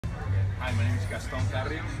Hi, my name is Gaston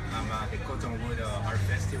Carrio. I'm at the Cottonwood Art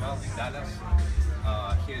Festival in Dallas.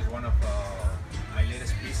 Here is one of my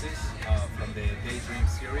latest pieces from the Daydream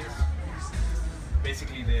series.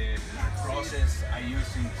 Basically, the process I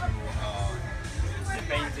use into the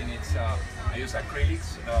painting, I use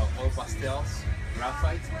acrylics, oil pastels,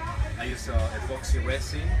 graphite. I use epoxy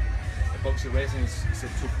resin. Epoxy resin is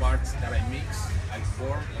two parts that I mix. I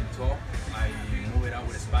pour on top, I move it out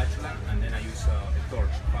with a spatula, and then I use a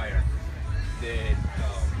torch, fire. The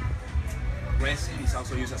resin is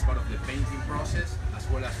also used as part of the painting process, as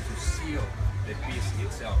well as to seal the piece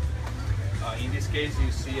itself. In this case,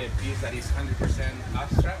 you see a piece that is 100%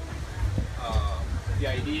 abstract. The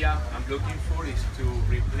idea I'm looking for is to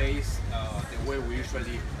replace the way we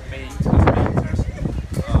usually paint as painters.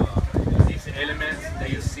 These elements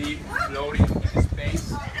that you see floating in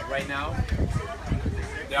space right now,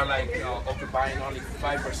 they are like occupying only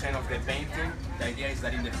 5% of the painting. The idea is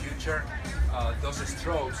that in the future, those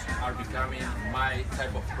strokes are becoming my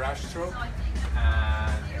type of brush stroke,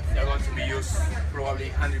 and they're going to be used probably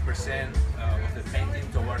 100% of the painting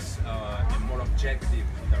towards a more objective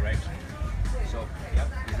direction. So, yeah,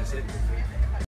 this is it.